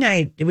TV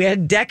night. We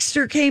had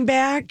Dexter came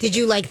back. Did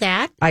you like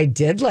that? I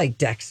did like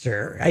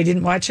Dexter. I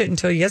didn't watch it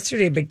until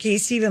yesterday, but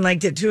Casey even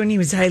liked it too, and he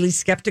was highly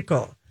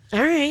skeptical. All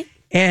right.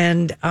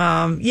 And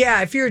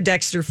if you're a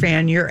Dexter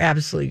fan, you're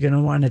absolutely going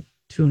to want to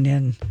tune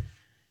in.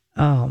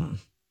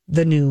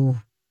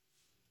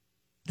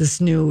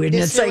 This new, and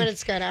it's like, one,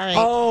 it's good. All right.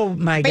 Oh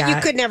my God. But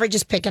you could never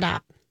just pick it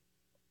up.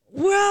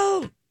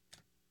 Well,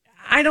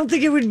 I don't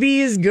think it would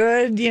be as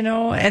good,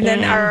 And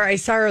then I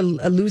saw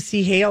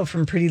Lucy Hale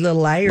from Pretty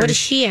Little Liars. What is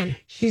she in?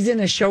 She's in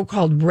a show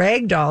called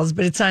Ragdolls,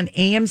 but it's on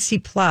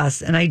AMC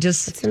Plus, and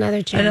it's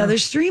another channel, another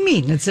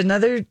streaming. It's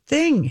another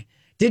thing.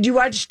 Did you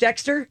watch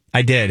Dexter?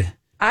 I did.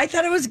 I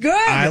thought it was good.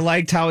 I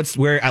liked how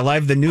I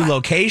love the new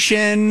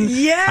location.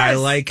 Yes. I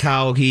like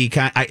how he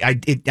I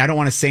don't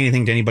want to say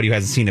anything to anybody who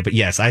hasn't seen it, but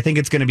yes, I think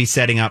it's going to be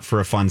setting up for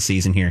a fun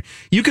season here.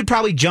 You could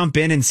probably jump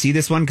in and see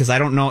this one, because I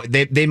don't know.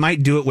 They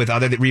might do it with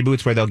other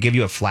reboots where they'll give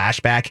you a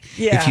flashback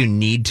if you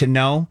need to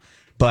know.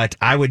 But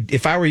I would,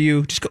 if I were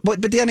you, just go.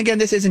 But then again,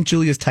 this isn't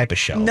Julia's type of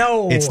show.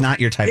 No. It's not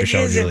your type of show,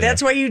 isn't. Julia.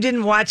 That's why you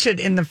didn't watch it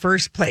in the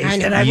first place.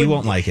 And you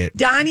won't like it.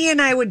 Donnie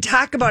and I would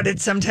talk about it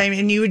sometime,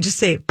 and you would just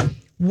say,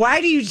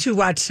 why do you two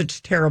watch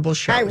such terrible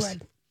shows? I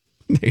would.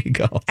 There you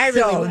go. I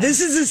really would.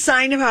 This is a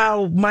sign of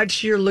how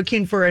much you're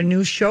looking for a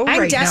new show right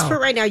now. I'm desperate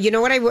right now. You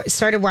know what I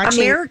started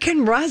watching?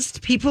 American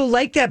Rust. People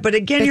like that. But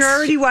again, you're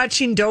already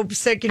watching Dope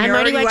Sick, and you're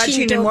already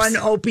watching one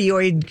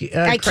opioid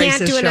I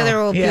can't do another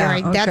opioid. Yeah,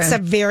 okay. That's a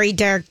very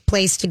dark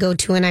place to go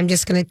to, and I'm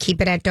just going to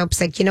keep it at Dope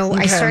Sick.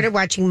 I started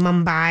watching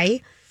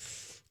Mumbai,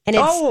 and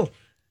it's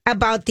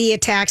about the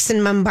attacks in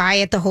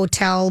Mumbai at the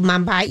hotel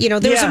Mumbai.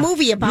 There was a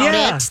movie about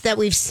it that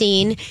we've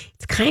seen.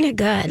 It's kind of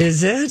good.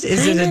 Is it?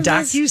 Is it a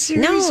docuseries?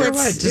 No, or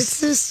what? It's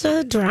just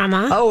a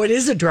drama. Oh, it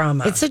is a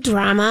drama. It's a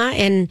drama,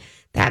 and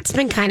that's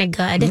been kind of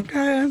good.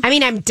 Okay. I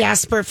mean, I'm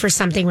desperate for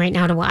something right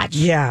now to watch.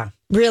 Yeah.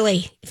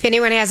 Really. If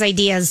anyone has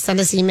ideas, send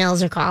us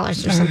emails or call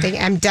us or something.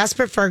 I'm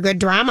desperate for a good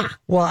drama.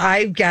 Well,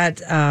 I've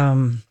got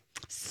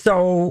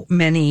so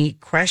many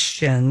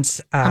questions.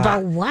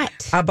 About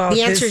what? About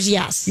the answer is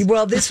yes.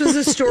 Well, this was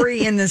a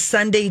story in the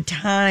Sunday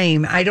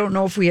Time. I don't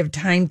know if we have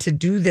time to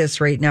do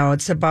this right now.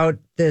 It's about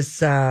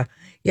this.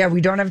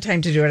 We don't have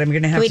time to do it. I'm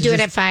going to have Can we to do it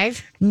at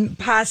 5?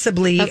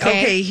 Possibly.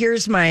 Okay,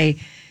 here's the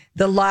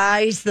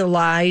lies.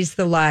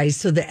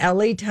 So the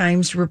LA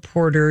Times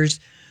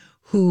reporters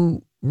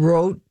who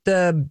wrote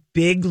the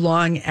big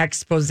long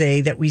expose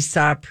that we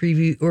saw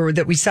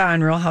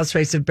on Real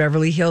Housewives of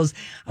Beverly Hills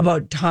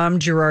about Tom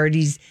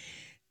Girardi's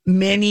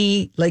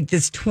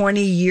this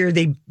 20-year,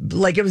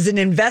 it was an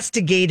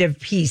investigative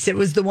piece. It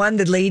was the one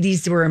that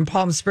ladies were in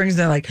Palm Springs, and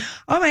they're like,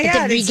 oh my God.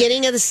 At the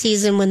beginning of the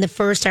season when the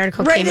first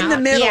article came out. Right in the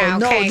middle. Yeah,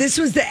 okay. No, this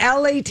was the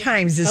LA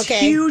Times, this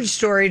huge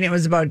story, and it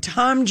was about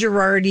Tom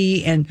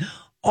Girardi and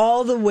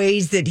all the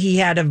ways that he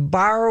had of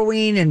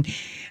borrowing and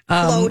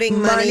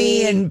floating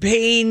money and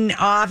paying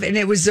off. And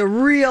it was a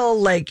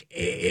real,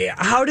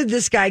 how did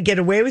this guy get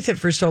away with it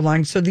for so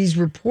long? So these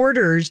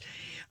reporters,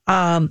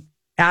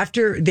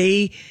 after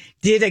they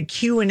did a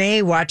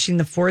Q&A watching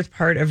the 4th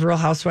part of Real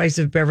Housewives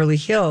of Beverly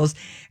Hills,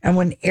 and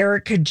when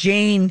Erica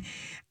Jane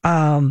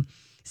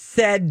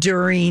said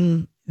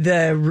during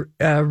the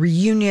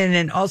reunion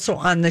and also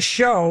on the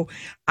show,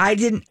 I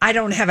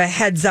don't have a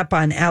heads up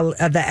on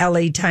the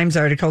LA Times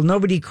article.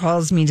 Nobody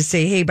calls me to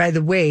say, hey, by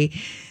the way,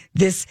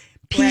 this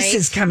piece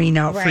is coming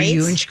out for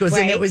you. And she goes,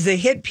 and it was a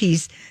hit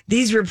piece.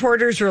 These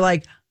reporters were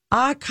like,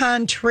 au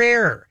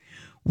contraire.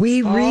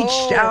 We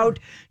reached out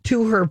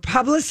to her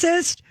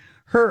publicist,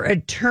 her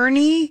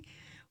attorney.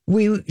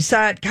 We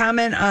saw it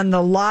comment on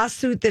the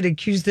lawsuit that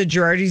accused the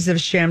Girardis of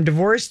sham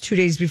divorce 2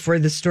 days before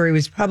the story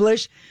was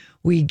published.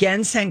 We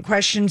again sent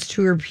questions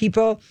to her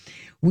people.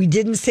 We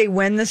didn't say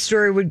when the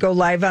story would go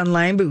live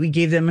online, but we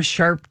gave them a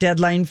sharp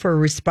deadline for a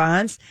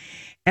response.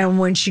 And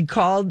when she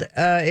called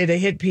it a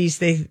hit piece,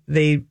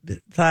 they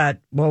thought,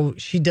 well,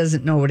 she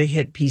doesn't know what a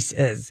hit piece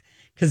is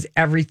because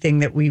everything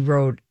that we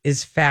wrote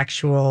is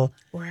factual,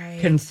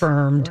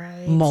 confirmed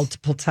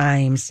multiple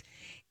times.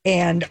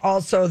 And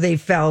also they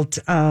felt,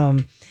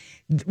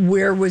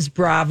 where was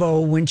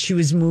Bravo when she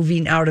was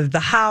moving out of the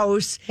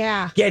house,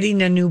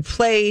 getting a new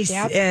place?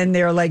 Yep. And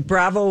they're like,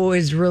 Bravo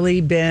has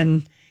really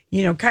been,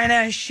 kind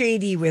of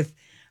shady with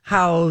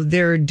how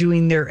they're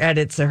doing their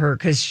edits of her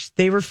because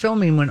they were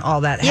filming when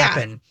all that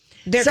happened.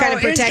 They're kind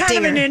of protecting her. It's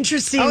kind of an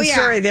interesting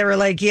story. They were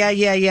like,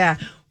 yeah.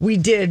 We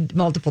did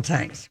multiple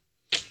times.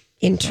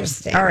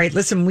 Interesting. All right,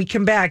 listen, we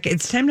come back.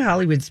 It's time to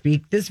Hollywood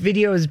Speak. This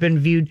video has been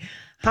viewed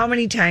how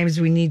many times?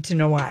 We need to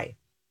know why.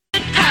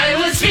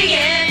 Hollywood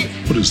Speaking.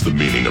 What is the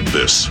meaning of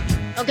this?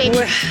 Okay,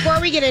 before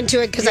we get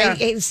into it, because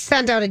I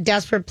sent out a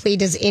desperate plea,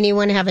 does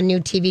anyone have a new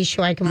TV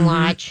show I can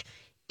watch?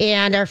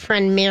 And our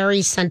friend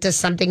Mary sent us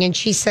something, and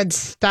she said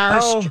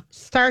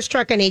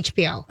Starstruck on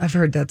HBO. I've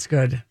heard that's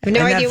good. I have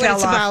no idea what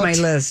it's about. That fell off my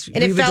list.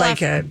 And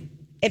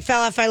it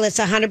fell off our list,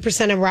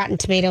 100% of Rotten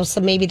Tomatoes,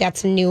 so maybe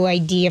that's a new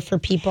idea for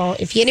people.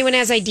 If anyone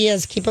has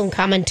ideas, keep them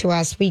coming to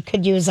us. We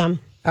could use them.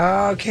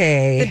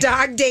 Okay. The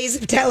dog days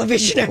of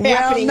television are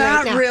happening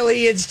not right now.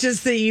 really. It's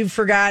just that you've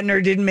forgotten or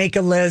didn't make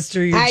a list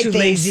or you're too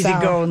lazy to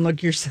go and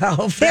look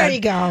yourself. There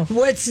you go.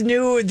 What's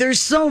new?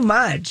 There's so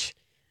much.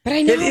 But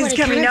I know that is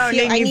coming out,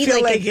 and you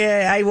feel like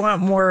I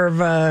want more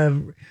of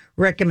a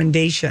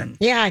recommendation.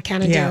 Yeah, I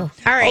kind of do. All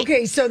right.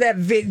 Okay, so that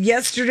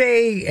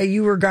yesterday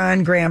you were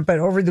gone, Grant, but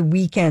over the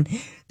weekend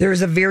there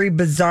was a very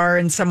bizarre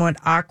and somewhat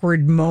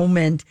awkward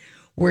moment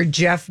where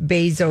Jeff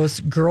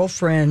Bezos'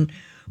 girlfriend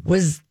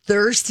was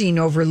thirsting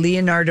over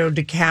Leonardo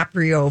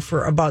DiCaprio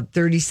for about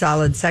 30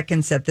 solid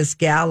seconds at this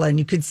gala. And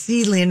you could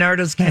see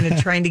Leonardo's kind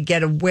of trying to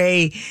get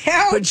away.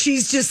 But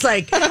she's just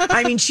like,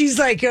 she's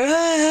like,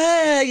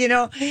 and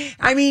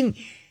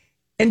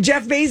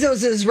Jeff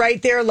Bezos is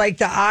right there like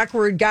the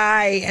awkward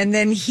guy. And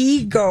then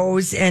he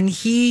goes and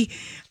he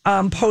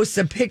posts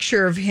a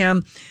picture of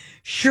him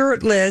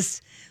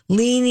shirtless,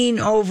 leaning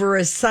over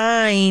a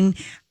sign,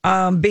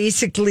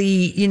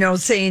 basically,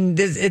 saying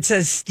this, it's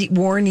a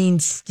warning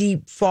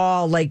steep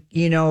fall, like,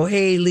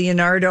 hey,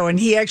 Leonardo. And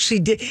he actually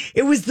did.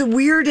 It was the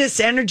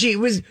weirdest energy.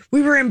 We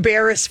were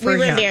embarrassed for him.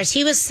 We were embarrassed.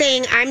 He was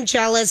saying, I'm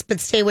jealous,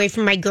 but stay away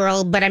from my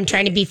girl, but I'm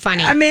trying to be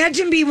funny.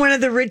 Imagine being one of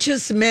the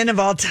richest men of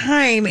all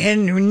time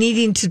and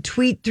needing to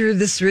tweet through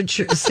this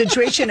rich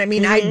situation.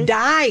 I'd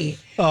die.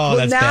 Oh,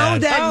 that's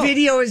bad. That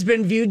video has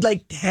been viewed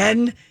like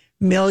 10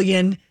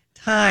 million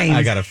times.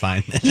 I gotta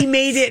find it. He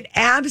made it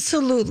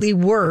absolutely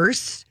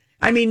worse.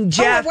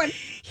 Jeff,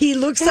 he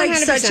looks 100%. Like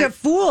such a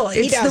fool.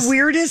 It's the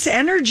weirdest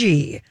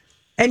energy.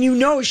 And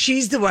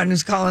she's the one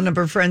who's calling up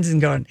her friends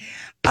and going,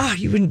 oh,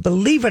 you wouldn't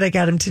believe what I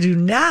got him to do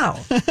now.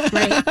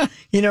 Right.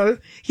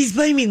 He's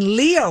blaming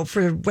Leo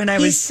for when I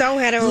was so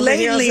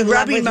lately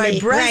rubbing my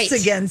breasts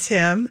against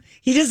him.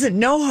 He doesn't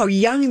know how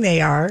young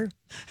they are.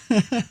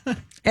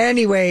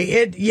 Anyway,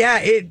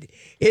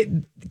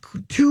 it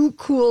Too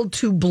Cool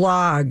to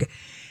Blog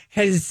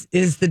is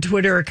the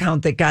Twitter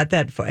account that got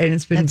that, and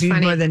it's been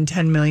viewed more than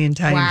 10 million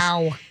times.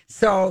 Wow.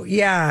 So,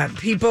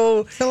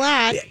 people... It's a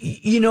lot.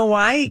 You know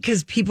why?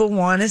 Because people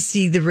want to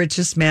see the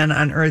richest man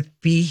on earth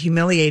be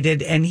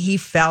humiliated, and he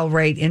fell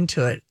right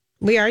into it.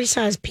 We already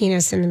saw his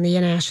penis in the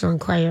National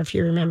Enquirer, if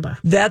you remember.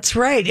 That's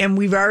right. And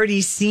we've already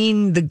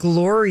seen the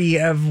glory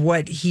of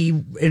what he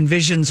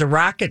envisions a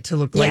rocket to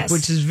look like,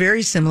 which is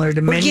very similar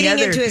to many other... We're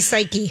getting into his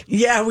psyche.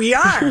 Yeah, we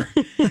are.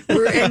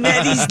 And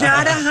that he's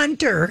not a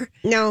hunter.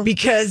 No.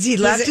 Because he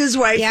left his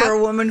wife for a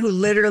woman who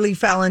literally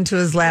fell into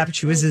his lap.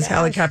 She was his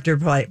helicopter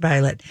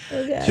pilot.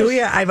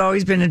 Julia, I've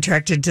always been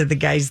attracted to the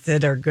guys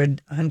that are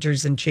good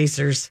hunters and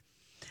chasers.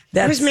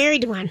 I was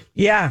married to one.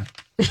 Yeah.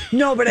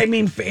 No, but for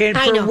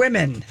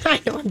women.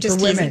 I know, I'm just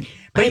for women.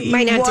 But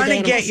you want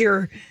to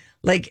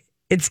get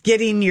it's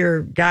getting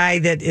your guy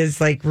that is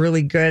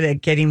really good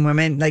at getting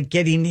women,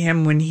 getting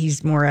him when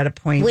he's more at a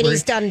point when where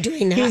he's done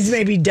doing that. He's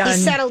maybe done.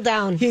 He's settled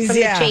down from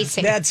the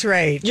chasing. That's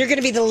right. You're going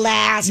to be the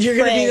last. You're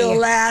going to be the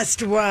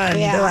last one, the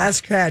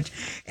last catch.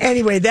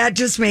 Anyway, that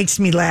just makes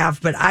me laugh,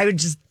 but I would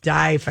just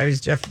die if I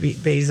was Jeff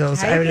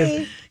Bezos. I would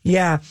have.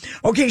 Yeah.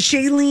 Okay,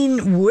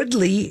 Shailene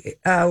Woodley.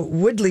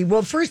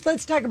 Well, first,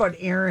 let's talk about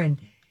Aaron.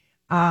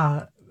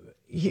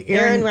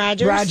 Aaron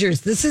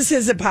Rodgers. This is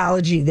his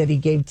apology that he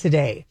gave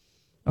today.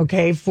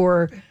 Okay,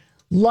 for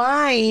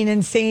lying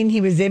and saying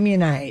he was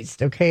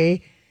immunized.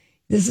 Okay,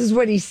 this is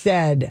what he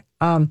said.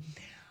 And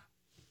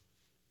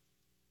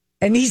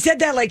he said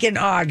that in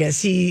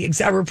August.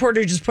 A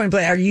reporter just pointed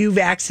blank, "Are you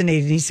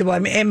vaccinated?" And he said, "Well,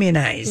 I'm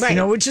immunized." Right.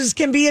 Which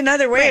can be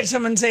another way of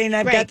someone saying,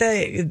 "I've got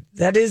the."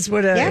 That is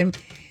what a.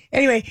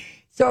 Anyway,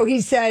 so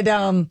he said.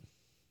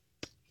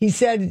 He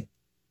said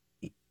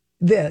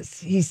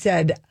this. He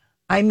said,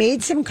 "I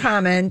made some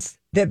comments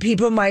that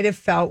people might have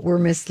felt were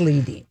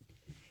misleading.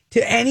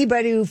 To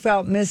anybody who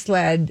felt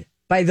misled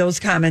by those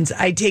comments,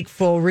 I take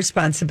full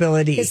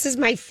responsibility." This is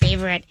my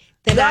favorite.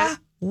 The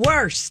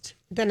worst.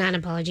 The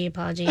non-apology.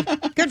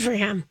 Good for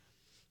him.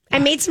 I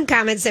made some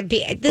comments that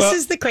this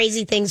is the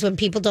crazy things when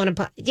people don't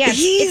apologize. Yes,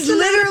 he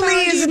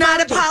literally is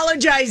not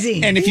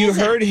apologizing. And if you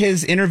heard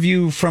his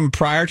interview from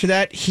prior to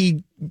that,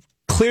 he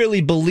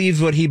clearly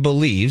believes what he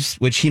believes,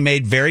 which he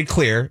made very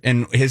clear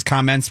in his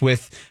comments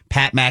with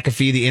Pat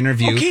McAfee, the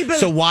interview. Okay,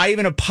 so why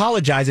even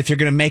apologize if you're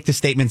going to make the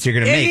statements you're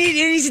going to make?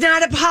 He's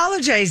not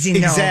apologizing,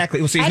 Exactly.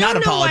 Well, so he's not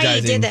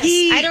apologizing.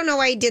 I don't know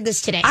why he did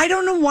this today. I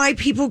don't know why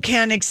people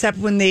can't accept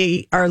when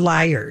they are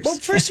liars. Well,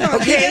 first of all,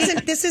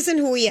 this isn't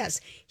who he is.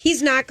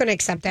 He's not going to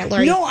accept that,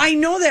 Lori. No, I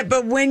know that,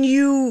 but when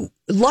you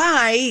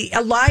lie,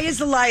 a lie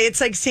is a lie.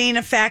 It's like saying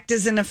a fact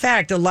isn't a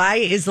fact. A lie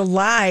is a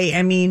lie.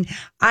 I mean,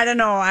 I don't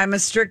know. I'm a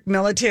strict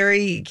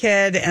military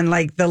kid, and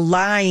like the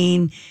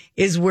lying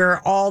is where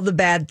all the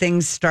bad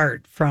things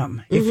start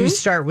from. If you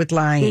start with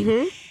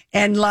lying.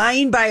 And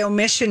lying by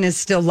omission is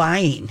still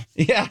lying.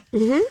 Yeah.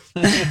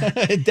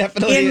 It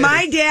definitely In is.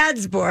 my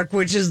dad's book,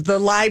 which is the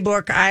lie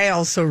book I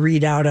also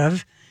read out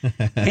of.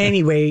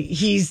 Anyway,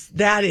 it's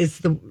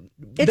terrible.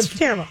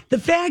 The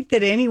fact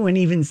that anyone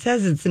even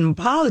says it's an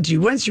apology,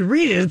 once you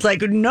read it, it's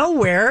like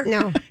nowhere.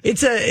 No.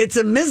 It's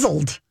a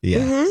mizzled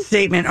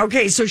statement.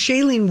 Okay, so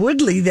Shailene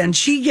Woodley, then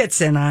she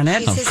gets in on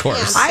it. Of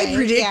course. I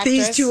predict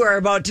these two are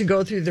about to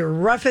go through the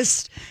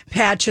roughest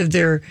patch of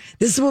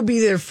this will be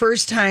their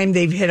first time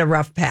they've hit a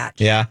rough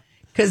patch. Yeah.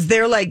 Because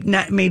they're like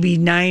maybe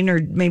 9 or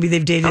maybe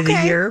they've dated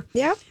a year.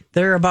 Yep.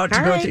 They're about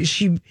to go through.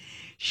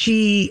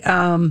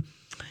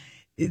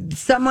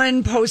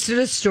 Someone posted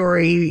a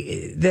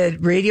story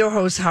that radio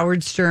host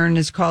Howard Stern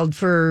has called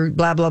for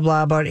blah, blah,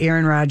 blah about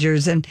Aaron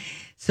Rodgers. And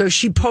so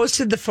she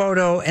posted the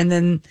photo and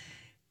then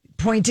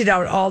pointed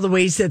out all the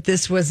ways that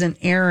this wasn't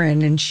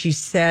Aaron. And she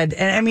said,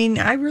 and I mean,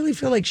 I really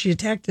feel like she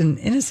attacked an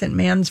innocent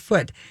man's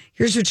foot.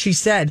 Here's what she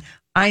said.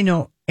 I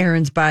know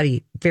Aaron's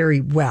body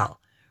very well.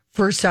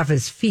 First off,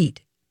 his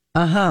feet.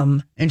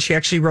 And she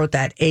actually wrote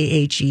that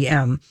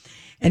AHEM.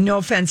 And no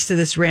offense to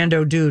this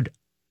rando dude,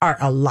 are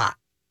a lot.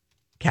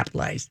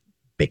 Capitalized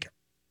bigger.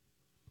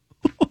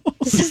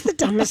 This is the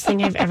dumbest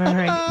thing I've ever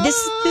heard.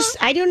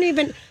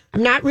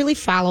 I'm not really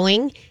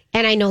following,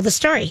 and I know the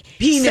story.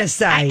 Penis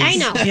size. I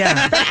know.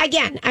 Yeah. But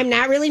again, I'm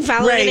not really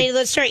following any of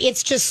the story.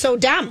 It's just so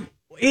dumb.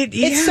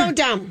 It's so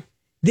dumb.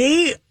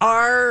 They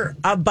are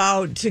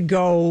about to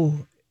go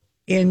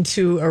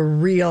into a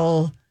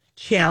real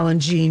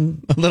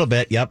challenging, a little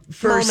bit,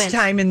 first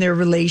time in their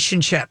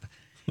relationship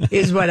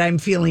is what I'm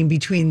feeling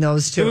between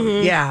those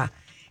two.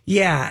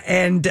 Yeah.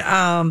 And,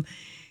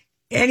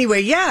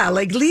 anyway,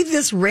 like leave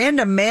this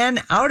random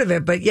man out of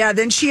it. But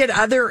then she had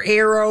other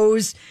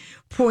arrows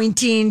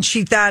pointing.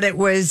 She thought it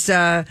was,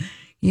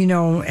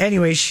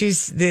 anyway,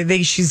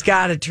 she's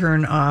got to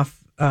turn off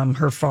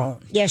her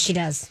phone. Yes, she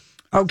does.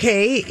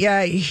 Okay.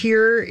 Yeah.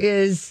 Here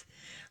is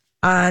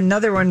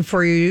another one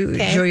for you,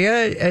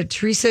 Julia.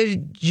 Teresa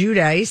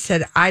Giudice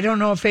said, I don't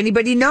know if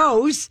anybody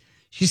knows.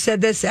 She said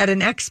this at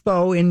an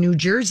expo in New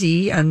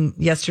Jersey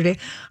yesterday.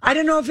 I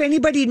don't know if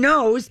anybody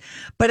knows,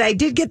 but I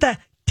did get the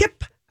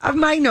tip of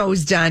my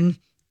nose done,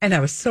 and I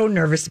was so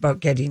nervous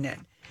about getting it.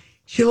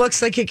 She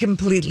looks like I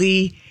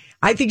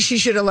think she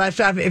should have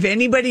left off. If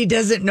anybody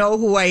doesn't know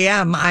who I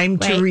am, I'm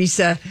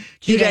Teresa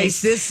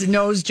Giudice. This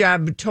nose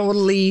job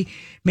totally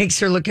makes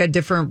her look a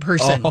different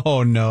person.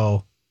 Oh,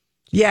 no.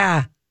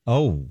 Yeah.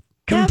 Oh,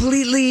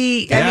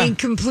 completely,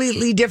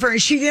 completely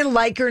different. She didn't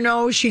like her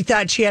nose. She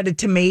thought she had a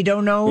tomato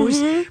nose.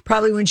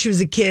 Probably when she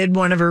was a kid,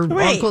 one of her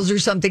uncles or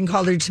something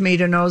called her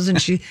tomato nose.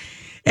 And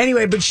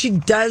anyway, but she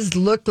does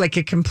look like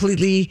she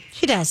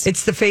does.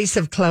 It's the face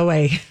of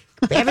Chloe.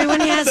 Everyone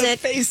has the it.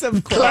 Face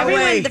of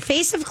Chloe. The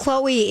face of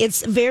Chloe.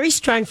 It's very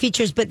strong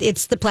features, but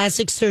it's the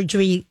plastic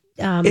surgery.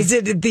 Is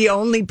it the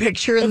only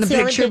picture in the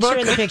picture book?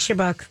 In the picture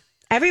book.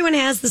 Everyone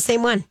has the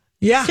same one.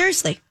 Yeah.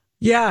 Seriously.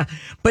 Yeah,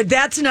 but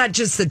that's not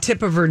just the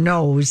tip of her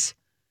nose.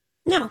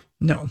 No.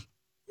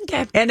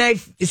 Okay. And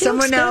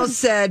someone else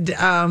said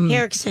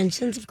hair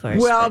extensions, of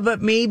course. Well, but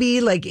maybe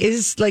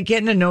is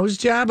getting a nose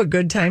job a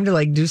good time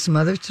to do some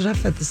other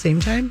stuff at the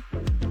same time?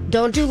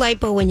 Don't do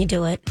lipo when you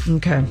do it.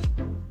 Okay.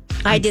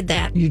 I did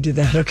that. You did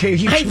that. Okay.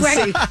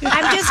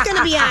 I'm just going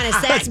to be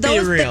honest.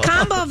 The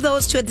combo of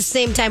those two at the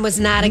same time was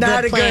not a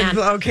good plan.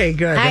 Okay,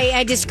 good.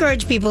 I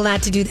discourage people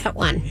not to do that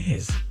one.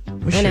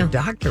 Wish your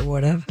doctor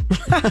would have.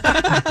 All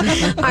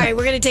right,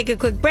 we're going to take a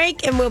quick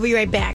break and we'll be right back.